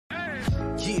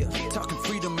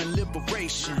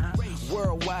inspiration.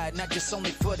 Worldwide, not just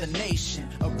only for the nation.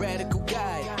 A radical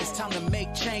guide, it's time to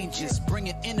make changes.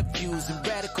 Bringing interviews and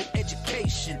radical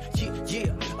education.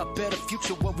 Yeah, a better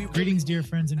future where we... Greetings, dear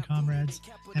friends and comrades,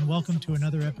 and welcome to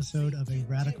another episode of A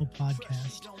Radical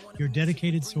Podcast, your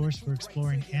dedicated source for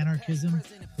exploring anarchism,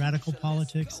 radical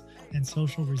politics, and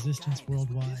social resistance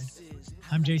worldwide.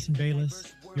 I'm Jason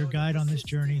Bayless, your guide on this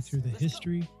journey through the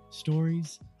history,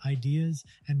 stories, ideas,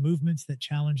 and movements that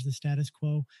challenge the status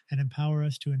quo and empower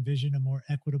us to envision a more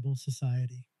equitable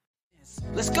society.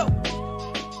 Let's go!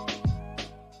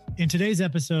 In today's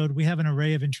episode, we have an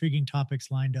array of intriguing topics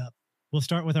lined up. We'll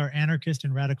start with our anarchist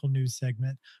and radical news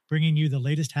segment, bringing you the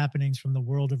latest happenings from the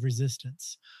world of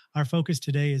resistance. Our focus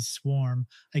today is Swarm,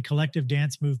 a collective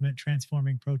dance movement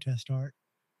transforming protest art.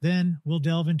 Then we'll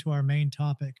delve into our main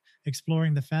topic,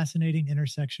 exploring the fascinating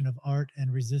intersection of art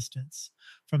and resistance,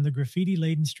 from the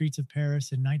graffiti-laden streets of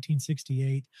Paris in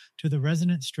 1968 to the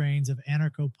resonant strains of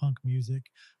anarcho-punk music,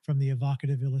 from the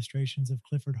evocative illustrations of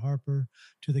Clifford Harper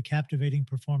to the captivating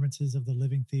performances of the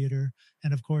Living Theater,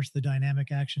 and of course the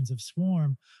dynamic actions of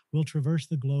Swarm. We'll traverse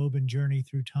the globe and journey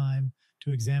through time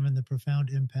to examine the profound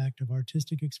impact of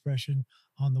artistic expression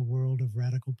on the world of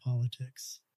radical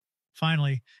politics.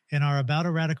 Finally, in our About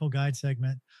a Radical Guide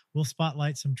segment, we'll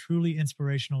spotlight some truly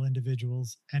inspirational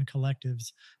individuals and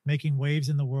collectives making waves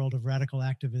in the world of radical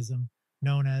activism,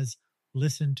 known as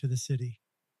Listen to the City.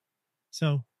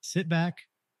 So sit back,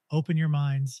 open your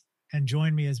minds, and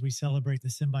join me as we celebrate the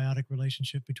symbiotic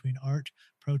relationship between art,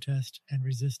 protest, and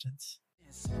resistance.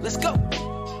 Let's go!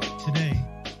 Today,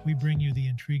 we bring you the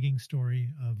intriguing story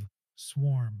of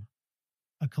Swarm,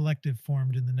 a collective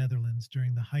formed in the Netherlands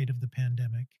during the height of the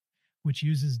pandemic, which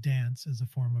uses dance as a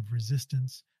form of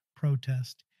resistance,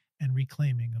 protest, and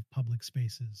reclaiming of public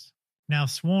spaces. Now,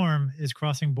 Swarm is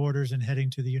crossing borders and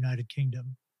heading to the United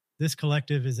Kingdom. This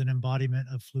collective is an embodiment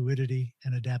of fluidity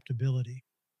and adaptability.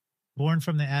 Born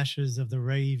from the ashes of the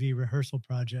Rêve rehearsal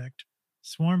project,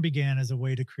 Swarm began as a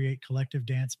way to create collective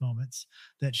dance moments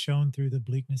that shone through the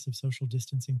bleakness of social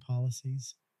distancing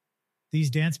policies. These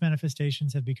dance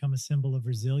manifestations have become a symbol of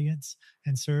resilience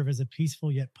and serve as a peaceful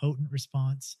yet potent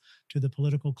response to the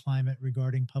political climate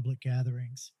regarding public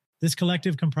gatherings. This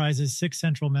collective comprises 6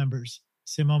 central members: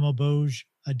 Simomo Boj,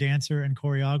 a dancer and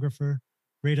choreographer;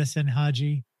 Reda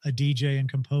Senhaji, a DJ and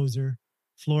composer;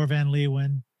 Floor van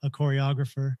Leeuwen, a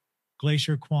choreographer;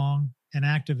 Glacier Kwong, an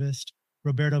activist;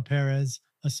 Roberto Perez,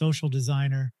 a social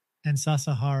designer; and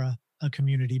Sasahara, a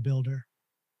community builder.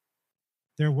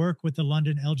 Their work with the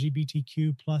London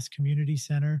LGBTQ+ Community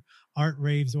Centre, Art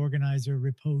Raves organizer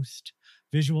Riposte,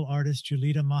 visual artist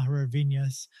Julita Maharer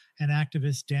Vinas, and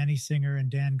activists Danny Singer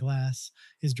and Dan Glass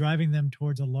is driving them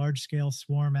towards a large-scale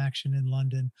swarm action in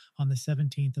London on the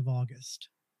 17th of August.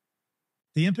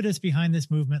 The impetus behind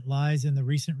this movement lies in the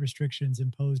recent restrictions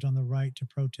imposed on the right to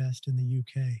protest in the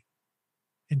UK.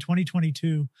 In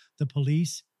 2022, the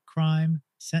Police, Crime,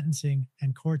 Sentencing,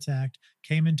 and Courts Act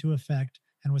came into effect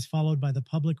and was followed by the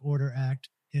Public Order Act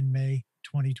in May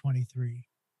 2023.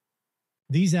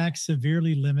 These acts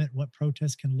severely limit what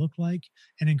protests can look like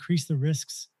and increase the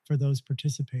risks for those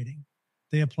participating.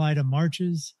 They apply to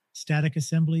marches, static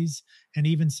assemblies, and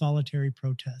even solitary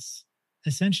protests.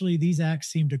 Essentially, these acts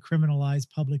seem to criminalize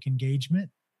public engagement,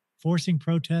 forcing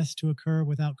protests to occur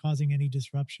without causing any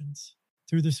disruptions.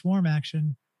 Through the Swarm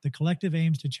action, the collective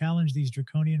aims to challenge these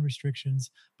draconian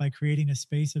restrictions by creating a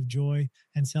space of joy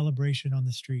and celebration on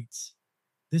the streets.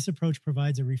 This approach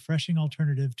provides a refreshing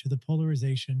alternative to the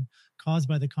polarization caused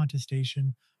by the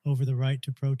contestation over the right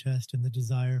to protest and the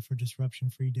desire for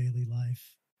disruption-free daily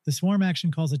life. The Swarm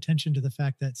action calls attention to the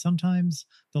fact that sometimes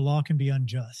the law can be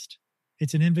unjust.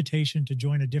 It's an invitation to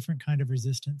join a different kind of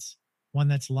resistance, one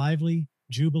that's lively,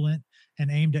 jubilant, and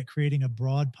aimed at creating a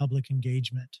broad public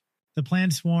engagement. The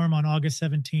planned Swarm on August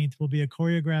 17th will be a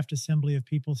choreographed assembly of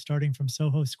people starting from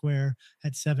Soho Square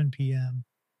at 7 p.m.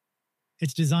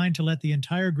 It's designed to let the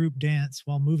entire group dance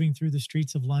while moving through the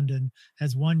streets of London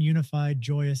as one unified,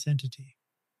 joyous entity.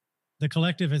 The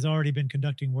collective has already been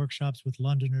conducting workshops with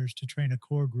Londoners to train a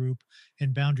core group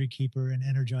in boundary keeper and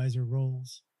energizer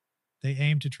roles. They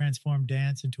aim to transform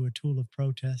dance into a tool of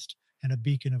protest and a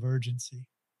beacon of urgency.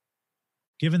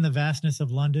 Given the vastness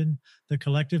of London, the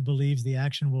collective believes the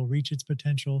action will reach its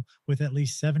potential with at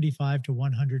least 75 to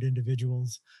 100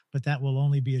 individuals, but that will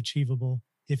only be achievable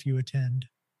if you attend.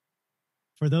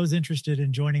 For those interested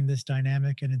in joining this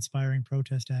dynamic and inspiring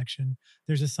protest action,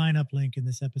 there's a sign-up link in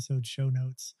this episode's show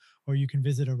notes, or you can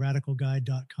visit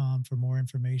aradicalguide.com for more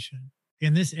information.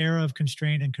 In this era of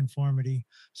constraint and conformity,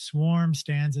 Swarm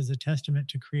stands as a testament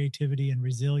to creativity and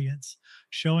resilience,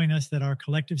 showing us that our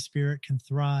collective spirit can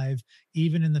thrive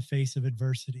even in the face of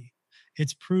adversity.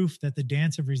 It's proof that the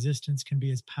dance of resistance can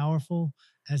be as powerful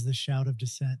as the shout of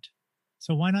dissent.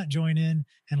 So why not join in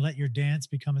and let your dance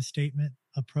become a statement,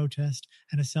 a protest,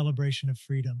 and a celebration of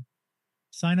freedom?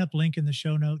 Sign up, link in the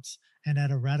show notes and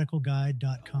at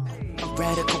aradicalguide.com. A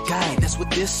radical guide, that's what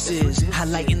this is.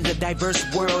 Highlighting the diverse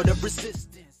world of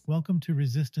resistance. Welcome to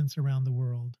Resistance Around the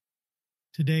World.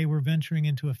 Today we're venturing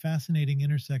into a fascinating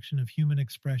intersection of human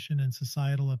expression and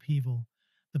societal upheaval,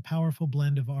 the powerful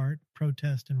blend of art,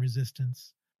 protest, and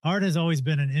resistance. Art has always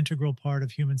been an integral part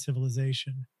of human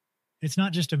civilization. It's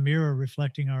not just a mirror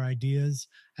reflecting our ideas,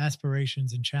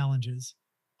 aspirations, and challenges.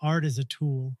 Art is a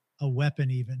tool, a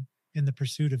weapon even, in the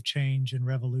pursuit of change and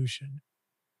revolution.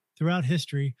 Throughout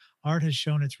history, art has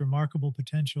shown its remarkable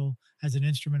potential as an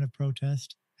instrument of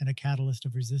protest and a catalyst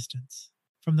of resistance.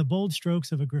 From the bold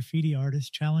strokes of a graffiti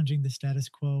artist challenging the status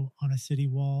quo on a city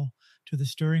wall, to the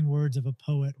stirring words of a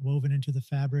poet woven into the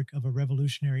fabric of a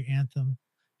revolutionary anthem,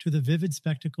 to the vivid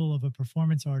spectacle of a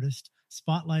performance artist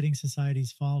spotlighting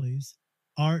society's follies,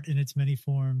 art in its many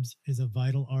forms is a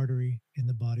vital artery in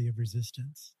the body of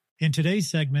resistance. In today's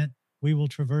segment, we will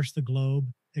traverse the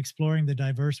globe, exploring the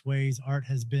diverse ways art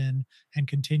has been and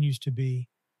continues to be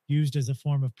used as a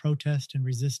form of protest and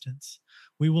resistance.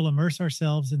 We will immerse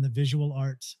ourselves in the visual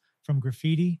arts, from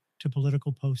graffiti to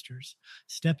political posters,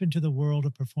 step into the world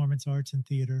of performance arts and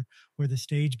theater, where the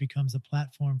stage becomes a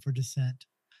platform for dissent,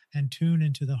 and tune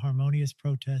into the harmonious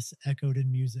protests echoed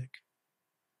in music.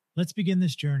 Let's begin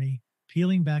this journey,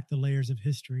 peeling back the layers of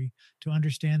history to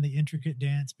understand the intricate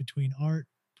dance between art,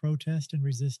 protest, and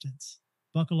resistance.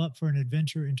 Buckle up for an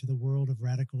adventure into the world of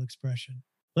radical expression.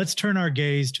 Let's turn our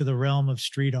gaze to the realm of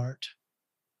street art.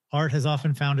 Art has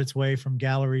often found its way from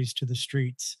galleries to the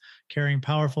streets, carrying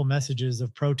powerful messages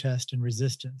of protest and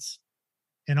resistance.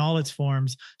 In all its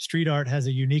forms, street art has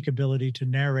a unique ability to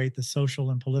narrate the social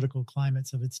and political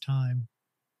climates of its time.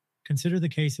 Consider the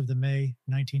case of the May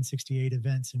 1968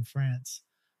 events in France,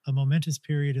 a momentous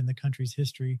period in the country's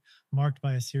history marked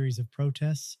by a series of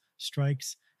protests,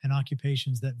 strikes, and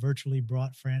occupations that virtually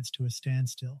brought France to a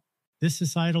standstill. This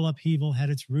societal upheaval had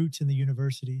its roots in the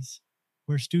universities,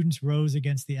 where students rose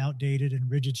against the outdated and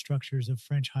rigid structures of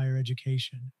French higher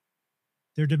education.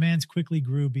 Their demands quickly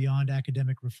grew beyond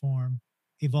academic reform,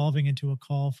 evolving into a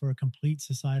call for a complete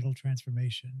societal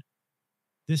transformation.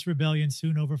 This rebellion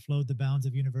soon overflowed the bounds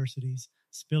of universities,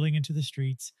 spilling into the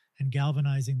streets and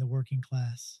galvanizing the working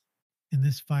class. In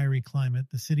this fiery climate,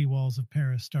 the city walls of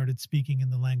Paris started speaking in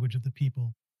the language of the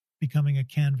people, becoming a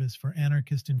canvas for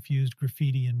anarchist-infused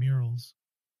graffiti and murals.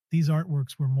 These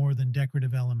artworks were more than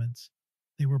decorative elements.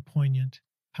 They were poignant,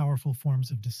 powerful forms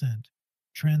of dissent,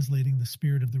 translating the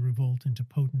spirit of the revolt into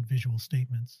potent visual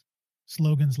statements.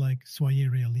 Slogans like "Soyez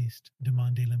réaliste,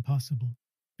 demandez l'impossible,"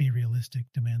 "Be realistic,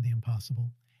 demand the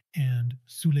impossible," and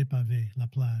 "Sous les pavés, la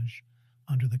plage,"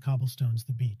 "Under the cobblestones,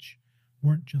 the beach,"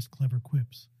 weren't just clever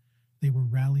quips. They were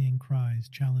rallying cries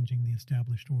challenging the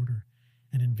established order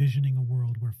and envisioning a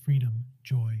world where freedom,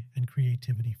 joy, and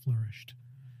creativity flourished.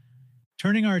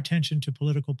 Turning our attention to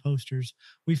political posters,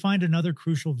 we find another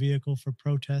crucial vehicle for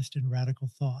protest and radical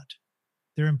thought.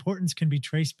 Their importance can be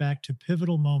traced back to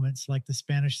pivotal moments like the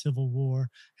Spanish Civil War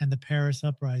and the Paris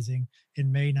Uprising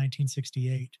in May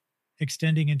 1968,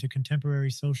 extending into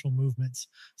contemporary social movements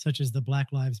such as the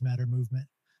Black Lives Matter movement.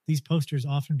 These posters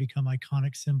often become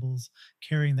iconic symbols,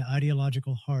 carrying the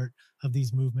ideological heart of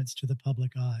these movements to the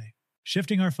public eye.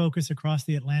 Shifting our focus across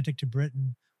the Atlantic to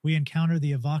Britain, we encounter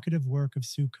the evocative work of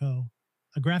Sue Coe.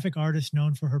 A graphic artist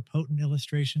known for her potent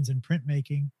illustrations and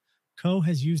printmaking, Coe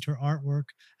has used her artwork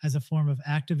as a form of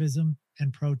activism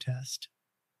and protest.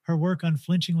 Her work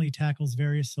unflinchingly tackles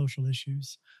various social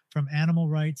issues, from animal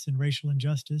rights and racial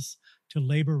injustice to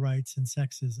labor rights and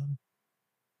sexism.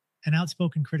 An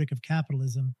outspoken critic of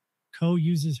capitalism, Coe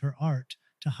uses her art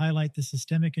to highlight the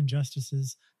systemic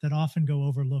injustices that often go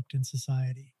overlooked in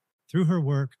society. Through her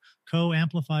work, Coe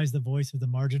amplifies the voice of the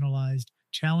marginalized,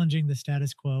 challenging the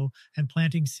status quo and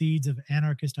planting seeds of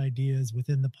anarchist ideas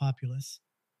within the populace.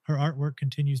 Her artwork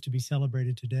continues to be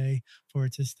celebrated today for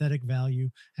its aesthetic value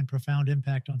and profound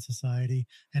impact on society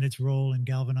and its role in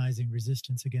galvanizing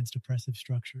resistance against oppressive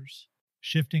structures.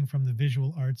 Shifting from the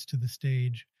visual arts to the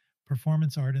stage,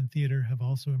 performance art and theater have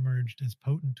also emerged as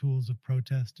potent tools of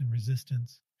protest and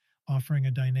resistance, offering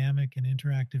a dynamic and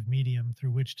interactive medium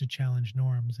through which to challenge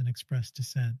norms and express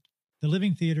dissent. The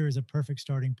Living Theater is a perfect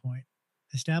starting point.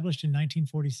 Established in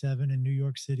 1947 in New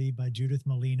York City by Judith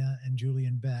Malina and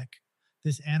Julian Beck,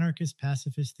 this anarchist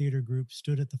pacifist theater group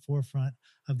stood at the forefront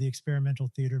of the experimental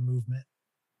theater movement.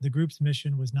 The group's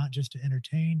mission was not just to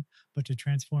entertain, but to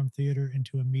transform theater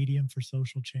into a medium for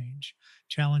social change,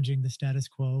 challenging the status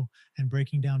quo and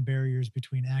breaking down barriers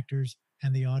between actors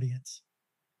and the audience.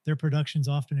 Their productions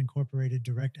often incorporated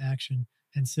direct action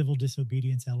and civil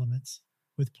disobedience elements,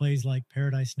 with plays like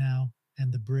Paradise Now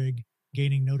and The Brig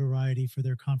gaining notoriety for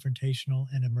their confrontational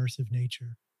and immersive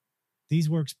nature. These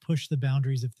works pushed the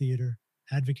boundaries of theater,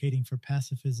 advocating for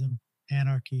pacifism,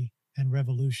 anarchy, and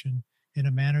revolution in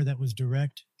a manner that was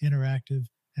direct, interactive,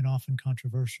 and often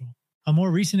controversial. A more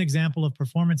recent example of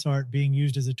performance art being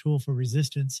used as a tool for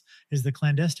resistance is the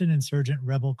Clandestine Insurgent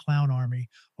Rebel Clown Army,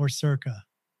 or CIRCA.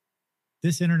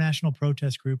 This international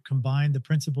protest group combined the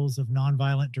principles of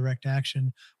nonviolent direct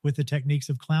action with the techniques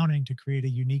of clowning to create a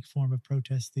unique form of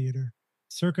protest theater.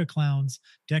 CIRCA clowns,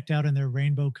 decked out in their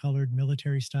rainbow-colored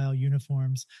military-style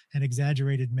uniforms and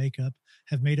exaggerated makeup,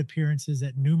 have made appearances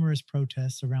at numerous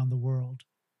protests around the world.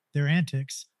 Their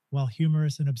antics, while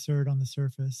humorous and absurd on the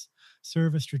surface,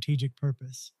 serve a strategic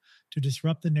purpose: to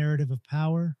disrupt the narrative of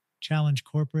power, challenge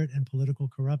corporate and political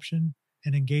corruption,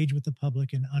 and engage with the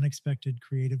public in unexpected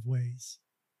creative ways.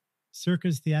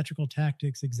 CIRCA's theatrical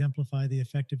tactics exemplify the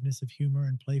effectiveness of humor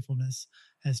and playfulness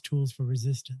as tools for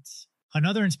resistance.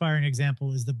 Another inspiring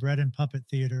example is the Bread and Puppet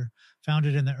Theater,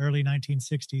 founded in the early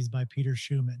 1960s by Peter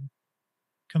Schumann.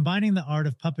 Combining the art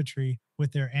of puppetry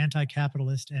with their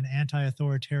anti-capitalist and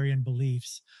anti-authoritarian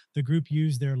beliefs, the group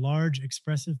used their large,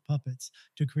 expressive puppets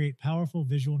to create powerful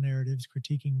visual narratives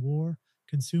critiquing war,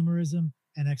 consumerism,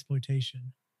 and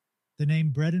exploitation. The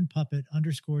name Bread and Puppet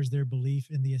underscores their belief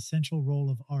in the essential role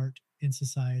of art in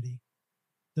society.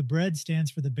 The bread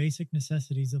stands for the basic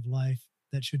necessities of life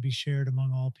that should be shared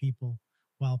among all people,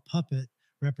 while puppet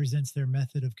represents their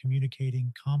method of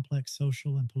communicating complex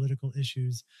social and political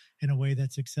issues in a way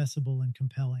that's accessible and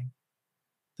compelling.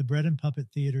 The Bread and Puppet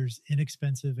Theater's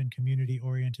inexpensive and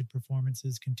community-oriented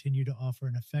performances continue to offer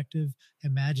an effective,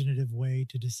 imaginative way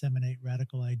to disseminate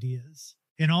radical ideas.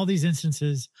 In all these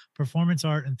instances, performance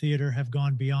art and theater have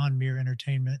gone beyond mere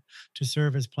entertainment to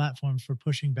serve as platforms for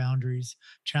pushing boundaries,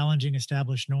 challenging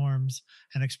established norms,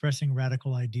 and expressing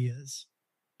radical ideas.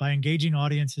 By engaging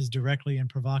audiences directly and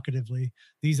provocatively,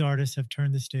 these artists have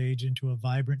turned the stage into a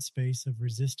vibrant space of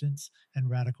resistance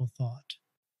and radical thought.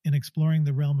 In exploring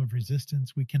the realm of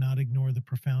resistance, we cannot ignore the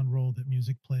profound role that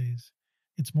music plays.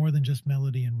 It's more than just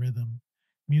melody and rhythm.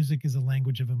 Music is a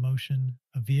language of emotion,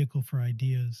 a vehicle for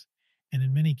ideas, and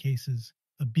in many cases,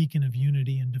 a beacon of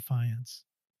unity and defiance.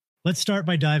 Let's start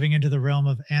by diving into the realm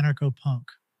of anarcho-punk,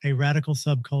 a radical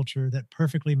subculture that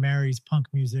perfectly marries punk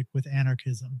music with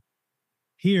anarchism.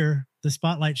 Here, the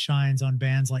spotlight shines on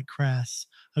bands like Crass,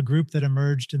 a group that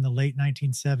emerged in the late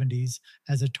 1970s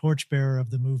as a torchbearer of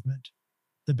the movement.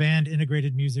 The band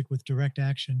integrated music with direct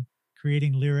action,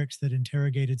 creating lyrics that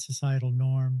interrogated societal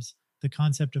norms, the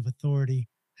concept of authority,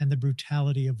 and the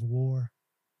brutality of war.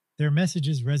 Their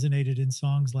messages resonated in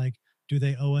songs like Do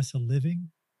They Owe Us a Living?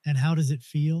 And How Does It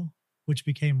Feel?, which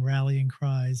became rallying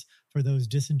cries for those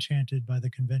disenchanted by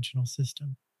the conventional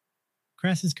system.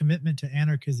 Crass's commitment to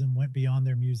anarchism went beyond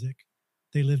their music.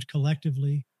 They lived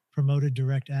collectively, promoted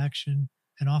direct action,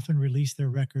 and often released their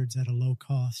records at a low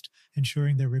cost,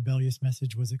 ensuring their rebellious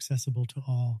message was accessible to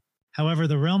all. However,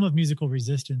 the realm of musical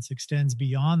resistance extends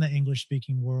beyond the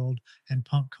English-speaking world and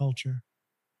punk culture.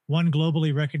 One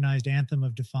globally recognized anthem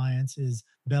of defiance is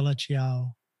Bella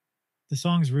Ciao. The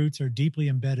song's roots are deeply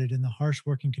embedded in the harsh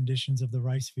working conditions of the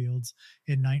rice fields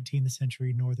in 19th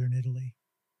century northern Italy.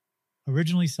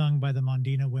 Originally sung by the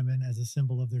Mondina women as a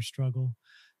symbol of their struggle,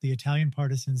 the Italian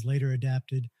partisans later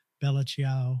adapted Bella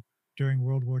Ciao during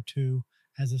World War II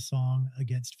as a song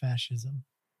against fascism.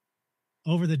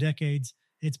 Over the decades,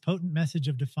 its potent message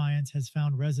of defiance has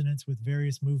found resonance with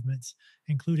various movements,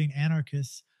 including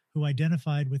anarchists who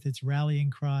identified with its rallying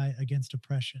cry against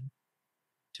oppression.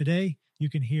 Today, you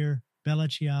can hear Bella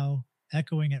Ciao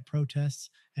echoing at protests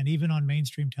and even on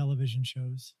mainstream television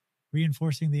shows,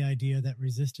 reinforcing the idea that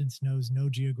resistance knows no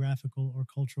geographical or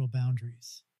cultural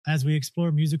boundaries. As we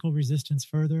explore musical resistance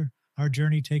further, our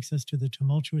journey takes us to the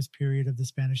tumultuous period of the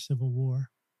Spanish Civil War,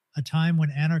 a time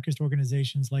when anarchist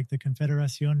organizations like the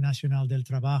Confederación Nacional del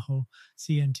Trabajo,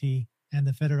 CNT, and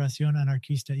the Federación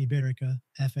Anarquista Ibérica,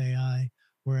 FAI,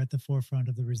 were at the forefront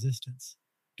of the resistance.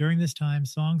 During this time,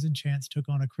 songs and chants took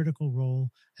on a critical role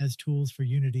as tools for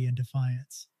unity and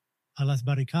defiance. A las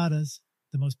Barricadas,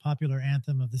 the most popular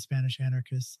anthem of the Spanish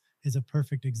anarchists, is a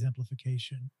perfect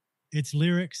exemplification. Its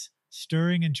lyrics,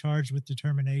 stirring and charged with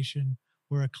determination,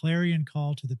 were a clarion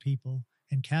call to the people,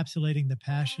 encapsulating the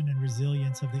passion and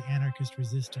resilience of the anarchist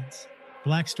resistance.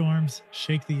 Black storms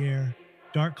shake the air,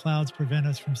 dark clouds prevent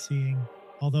us from seeing,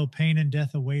 although pain and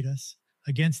death await us.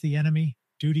 Against the enemy,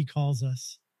 Duty calls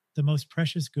us. The most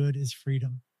precious good is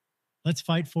freedom. Let's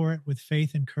fight for it with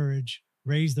faith and courage.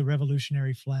 Raise the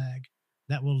revolutionary flag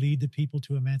that will lead the people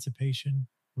to emancipation.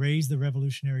 Raise the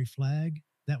revolutionary flag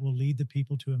that will lead the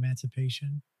people to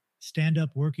emancipation. Stand up,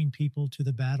 working people, to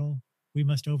the battle. We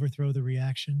must overthrow the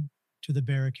reaction. To the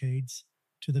barricades,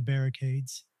 to the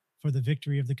barricades, for the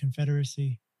victory of the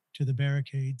Confederacy. To the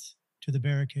barricades, to the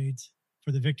barricades,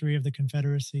 for the victory of the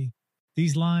Confederacy.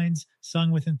 These lines,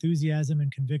 sung with enthusiasm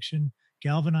and conviction,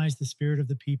 galvanized the spirit of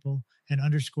the people and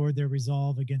underscored their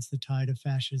resolve against the tide of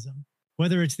fascism.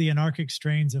 Whether it's the anarchic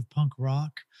strains of punk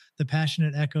rock, the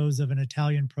passionate echoes of an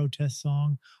Italian protest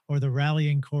song, or the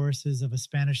rallying choruses of a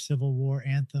Spanish Civil War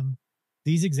anthem,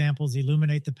 these examples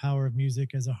illuminate the power of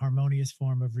music as a harmonious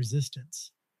form of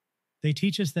resistance. They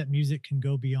teach us that music can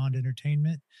go beyond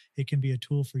entertainment. It can be a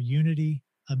tool for unity,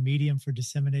 a medium for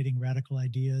disseminating radical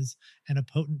ideas, and a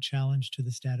potent challenge to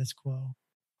the status quo.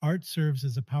 Art serves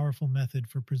as a powerful method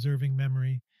for preserving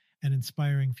memory and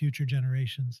inspiring future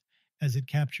generations, as it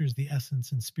captures the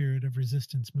essence and spirit of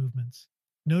resistance movements.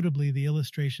 Notably, the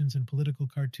illustrations and political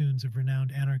cartoons of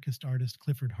renowned anarchist artist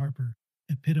Clifford Harper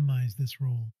epitomize this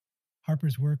role.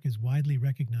 Harper's work is widely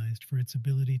recognized for its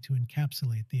ability to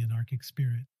encapsulate the anarchic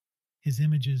spirit, his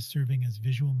images serving as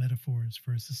visual metaphors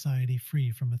for a society free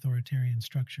from authoritarian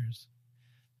structures.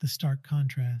 The stark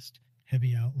contrast,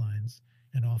 heavy outlines,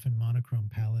 and often monochrome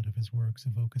palette of his works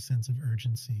evoke a sense of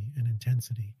urgency and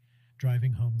intensity,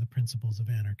 driving home the principles of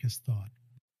anarchist thought.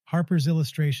 Harper's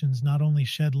illustrations not only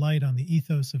shed light on the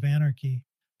ethos of anarchy,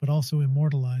 but also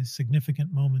immortalize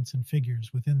significant moments and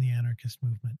figures within the anarchist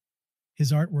movement.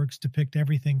 His artworks depict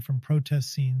everything from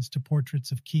protest scenes to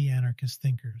portraits of key anarchist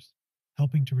thinkers,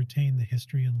 helping to retain the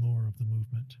history and lore of the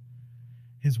movement.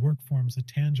 His work forms a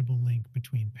tangible link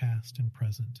between past and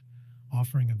present,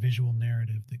 offering a visual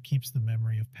narrative that keeps the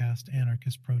memory of past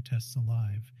anarchist protests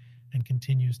alive and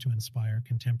continues to inspire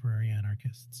contemporary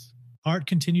anarchists. Art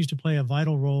continues to play a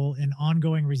vital role in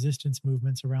ongoing resistance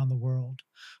movements around the world.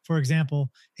 For example,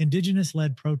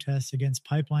 Indigenous-led protests against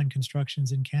pipeline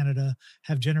constructions in Canada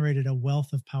have generated a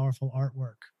wealth of powerful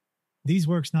artwork. These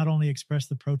works not only express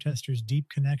the protesters' deep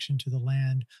connection to the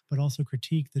land, but also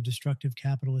critique the destructive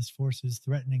capitalist forces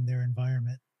threatening their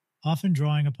environment. Often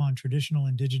drawing upon traditional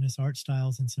Indigenous art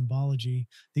styles and symbology,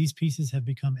 these pieces have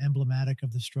become emblematic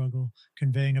of the struggle,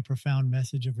 conveying a profound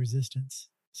message of resistance.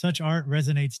 Such art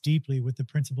resonates deeply with the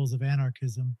principles of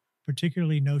anarchism,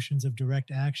 particularly notions of direct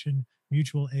action,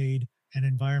 mutual aid, and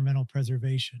environmental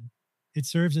preservation. It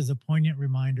serves as a poignant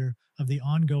reminder of the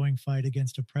ongoing fight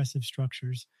against oppressive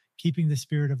structures, keeping the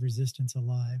spirit of resistance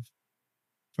alive.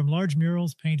 From large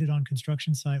murals painted on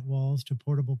construction site walls to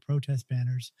portable protest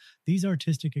banners, these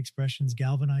artistic expressions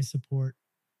galvanize support,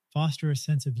 foster a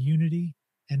sense of unity,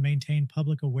 and maintain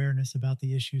public awareness about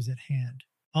the issues at hand.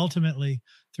 Ultimately,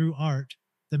 through art,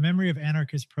 the memory of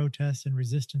anarchist protests and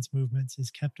resistance movements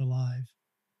is kept alive.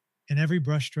 In every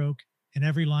brushstroke, in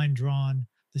every line drawn,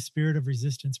 the spirit of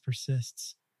resistance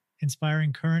persists,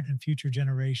 inspiring current and future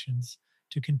generations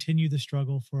to continue the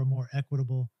struggle for a more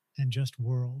equitable and just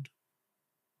world.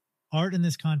 Art in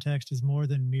this context is more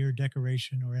than mere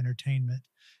decoration or entertainment.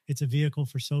 It's a vehicle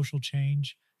for social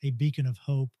change, a beacon of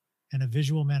hope, and a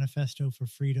visual manifesto for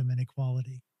freedom and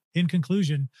equality. In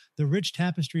conclusion, the rich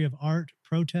tapestry of art,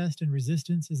 protest, and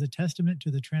resistance is a testament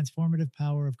to the transformative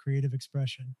power of creative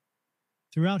expression.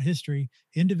 Throughout history,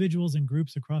 individuals and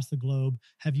groups across the globe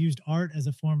have used art as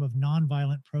a form of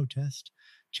nonviolent protest,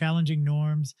 challenging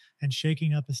norms and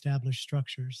shaking up established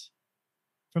structures.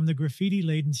 From the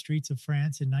graffiti-laden streets of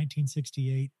France in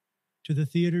 1968 to the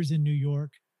theaters in New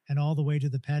York and all the way to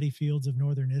the paddy fields of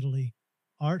northern Italy,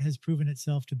 art has proven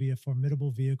itself to be a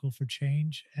formidable vehicle for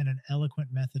change and an eloquent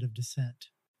method of dissent.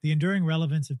 The enduring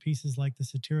relevance of pieces like the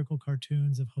satirical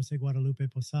cartoons of José Guadalupe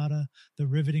Posada, the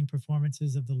riveting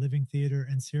performances of the Living Theater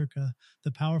and Circa,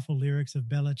 the powerful lyrics of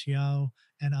Bella Ciao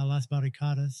and A las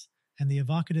Barricadas, and the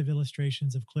evocative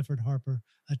illustrations of Clifford Harper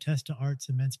attest to art's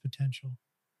immense potential.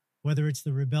 Whether it's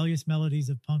the rebellious melodies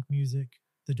of punk music,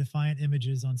 the defiant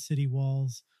images on city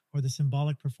walls, or the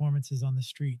symbolic performances on the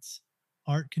streets,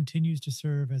 art continues to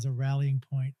serve as a rallying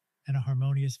point and a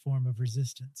harmonious form of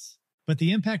resistance. But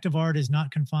the impact of art is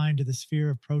not confined to the sphere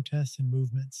of protests and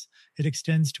movements. It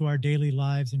extends to our daily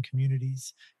lives and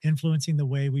communities, influencing the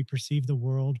way we perceive the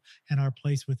world and our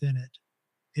place within it.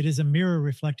 It is a mirror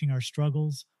reflecting our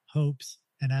struggles, hopes,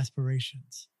 and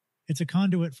aspirations. It's a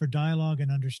conduit for dialogue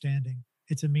and understanding.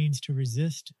 It's a means to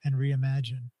resist and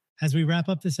reimagine. As we wrap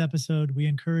up this episode, we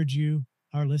encourage you,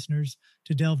 our listeners,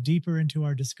 to delve deeper into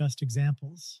our discussed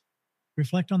examples.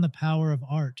 Reflect on the power of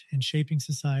art in shaping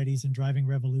societies and driving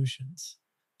revolutions.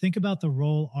 Think about the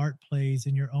role art plays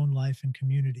in your own life and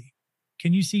community.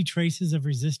 Can you see traces of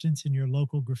resistance in your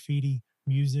local graffiti,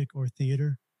 music, or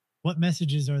theater? What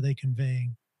messages are they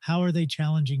conveying? How are they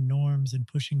challenging norms and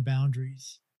pushing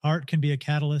boundaries? Art can be a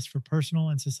catalyst for personal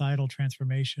and societal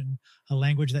transformation, a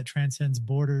language that transcends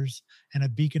borders, and a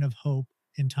beacon of hope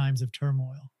in times of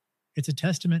turmoil. It's a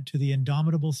testament to the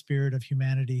indomitable spirit of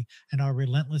humanity and our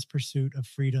relentless pursuit of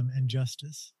freedom and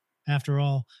justice. After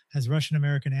all, as Russian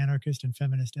American anarchist and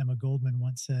feminist Emma Goldman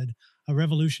once said, a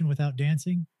revolution without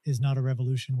dancing is not a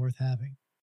revolution worth having.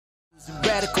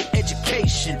 Radical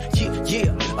education,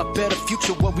 yeah, a better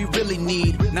future, what we really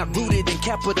need, not rooted in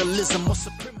capitalism or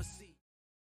supremacy.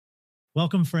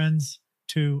 Welcome, friends,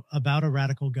 to About a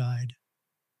Radical Guide.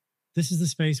 This is the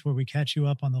space where we catch you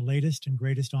up on the latest and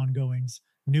greatest ongoings,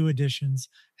 new additions,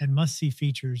 and must-see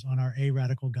features on our A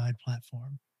Radical Guide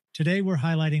platform. Today, we're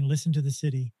highlighting Listen to the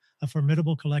City, a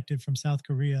formidable collective from South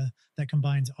Korea that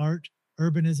combines art,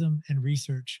 urbanism, and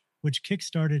research, which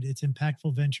kickstarted its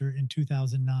impactful venture in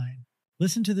 2009.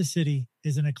 Listen to the City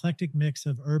is an eclectic mix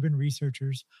of urban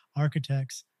researchers,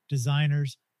 architects,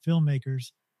 designers,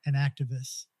 filmmakers, and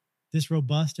activists. This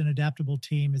robust and adaptable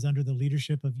team is under the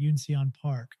leadership of Yoon Seon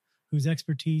Park, whose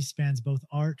expertise spans both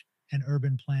art and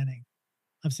urban planning.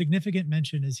 Of significant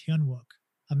mention is Hyunwook,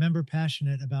 a member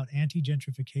passionate about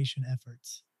anti-gentrification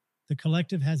efforts. The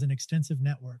collective has an extensive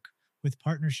network, with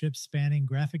partnerships spanning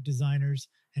graphic designers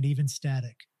and even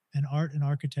Static, an art and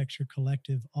architecture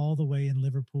collective all the way in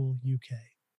Liverpool, UK.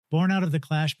 Born out of the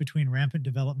clash between rampant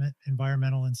development,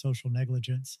 environmental and social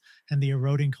negligence, and the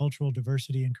eroding cultural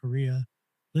diversity in Korea,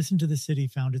 Listen to the City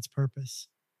found its purpose.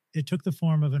 It took the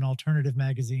form of an alternative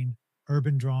magazine,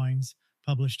 Urban Drawings,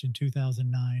 published in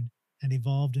 2009, and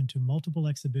evolved into multiple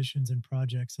exhibitions and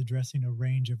projects addressing a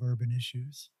range of urban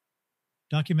issues.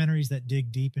 Documentaries that dig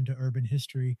deep into urban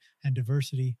history and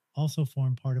diversity also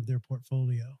form part of their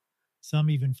portfolio, some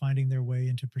even finding their way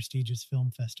into prestigious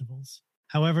film festivals.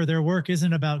 However, their work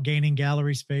isn't about gaining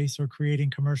gallery space or creating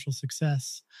commercial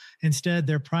success. Instead,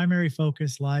 their primary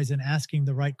focus lies in asking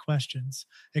the right questions,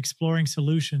 exploring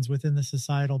solutions within the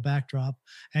societal backdrop,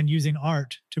 and using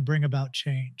art to bring about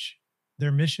change.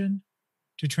 Their mission?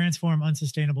 To transform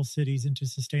unsustainable cities into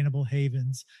sustainable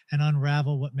havens and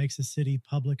unravel what makes a city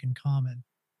public and common.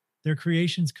 Their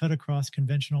creations cut across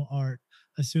conventional art,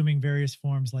 assuming various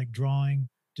forms like drawing,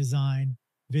 design,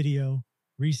 video,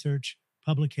 research,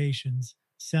 publications,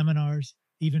 seminars,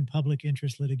 even public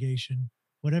interest litigation,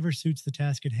 whatever suits the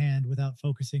task at hand without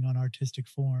focusing on artistic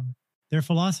form. Their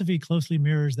philosophy closely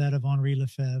mirrors that of Henri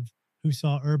Lefebvre, who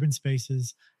saw urban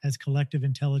spaces as collective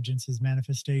intelligence's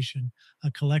manifestation,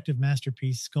 a collective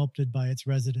masterpiece sculpted by its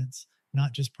residents,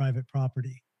 not just private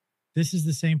property. This is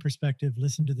the same perspective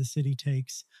Listen to the City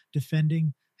takes,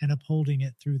 defending and upholding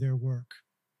it through their work.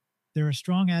 They're a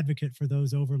strong advocate for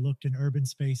those overlooked in urban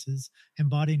spaces,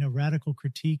 embodying a radical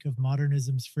critique of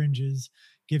modernism's fringes,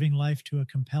 giving life to a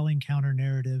compelling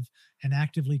counter-narrative, and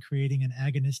actively creating an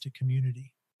agonistic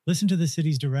community. Listen to the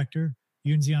City's director,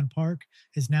 Yoon Seon Park,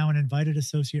 is now an invited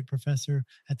associate professor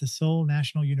at the Seoul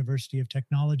National University of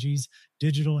Technology's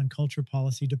Digital and Culture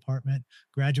Policy Department,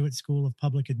 Graduate School of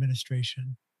Public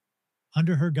Administration.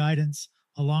 Under her guidance,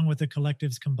 along with the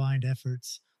collective's combined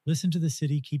efforts, Listen to the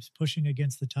City keeps pushing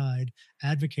against the tide,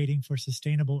 advocating for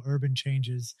sustainable urban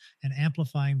changes and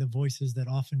amplifying the voices that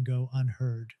often go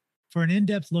unheard. For an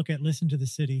in-depth look at Listen to the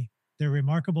City, their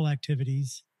remarkable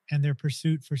activities, and their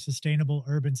pursuit for sustainable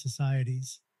urban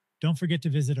societies, don't forget to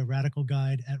visit A Radical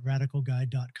Guide at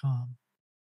radicalguide.com.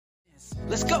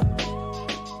 Let's go.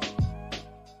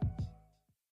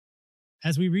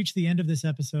 As we reach the end of this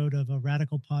episode of A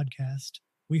Radical Podcast,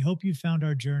 we hope you found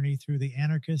our journey through the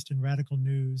anarchist and radical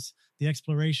news, the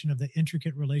exploration of the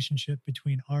intricate relationship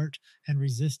between art and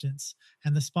resistance,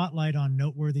 and the spotlight on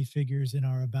noteworthy figures in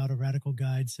our About a Radical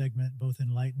Guide segment, both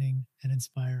enlightening and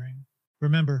inspiring.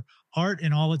 Remember, art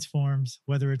in all its forms,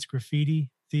 whether it's graffiti,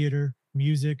 theater,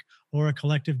 music, or a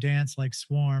collective dance like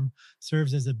Swarm,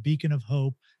 serves as a beacon of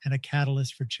hope and a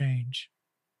catalyst for change.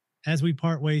 As we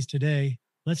part ways today,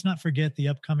 let's not forget the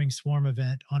upcoming Swarm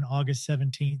event on August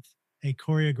 17th, a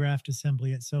choreographed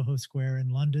assembly at Soho Square in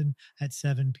London at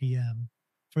 7 p.m.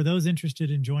 For those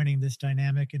interested in joining this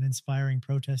dynamic and inspiring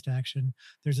protest action,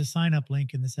 there's a sign-up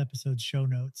link in this episode's show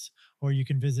notes, or you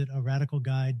can visit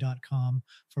aradicalguide.com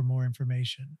for more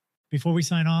information. Before we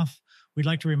sign off, we'd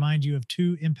like to remind you of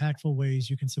two impactful ways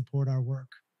you can support our work.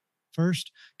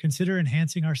 First, consider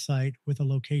enhancing our site with a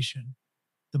location.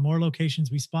 The more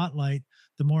locations we spotlight,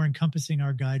 the more encompassing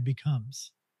our guide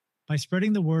becomes. By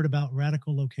spreading the word about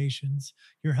radical locations,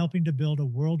 you're helping to build a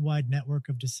worldwide network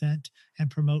of dissent and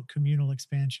promote communal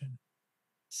expansion.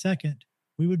 Second,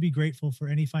 We would be grateful for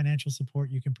any financial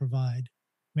support you can provide.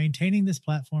 Maintaining this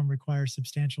platform requires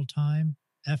substantial time,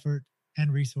 effort,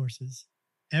 and resources.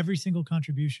 Every single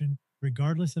contribution,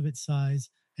 regardless of its size,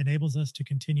 enables us to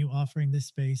continue offering this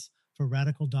space for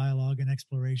radical dialogue and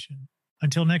exploration.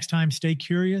 Until next time, stay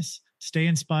curious, stay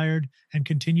inspired, and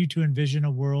continue to envision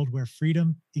a world where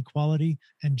freedom, equality,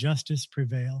 and justice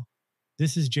prevail.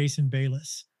 This is Jason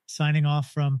Bayless, signing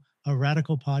off from A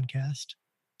Radical Podcast.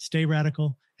 Stay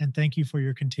radical, and thank you for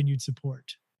your continued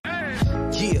support.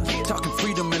 Yeah, talking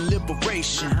freedom and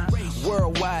liberation.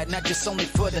 Worldwide, not just only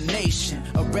for the nation.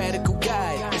 A radical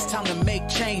guide, it's time to make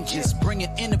changes. Bringing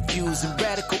interviews and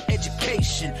radical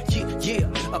education. Yeah,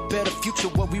 a better future,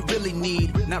 what we really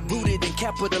need. Not rooted in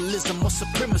capitalism or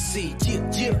supremacy.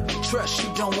 Yeah, trust,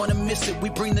 you don't want to miss it. We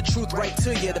bring the truth right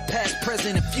to you, the past,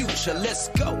 present, and future. Let's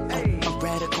go. A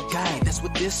radical guide, that's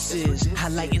what this is.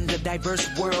 Highlighting the diverse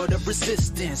world of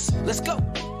resistance. Let's go.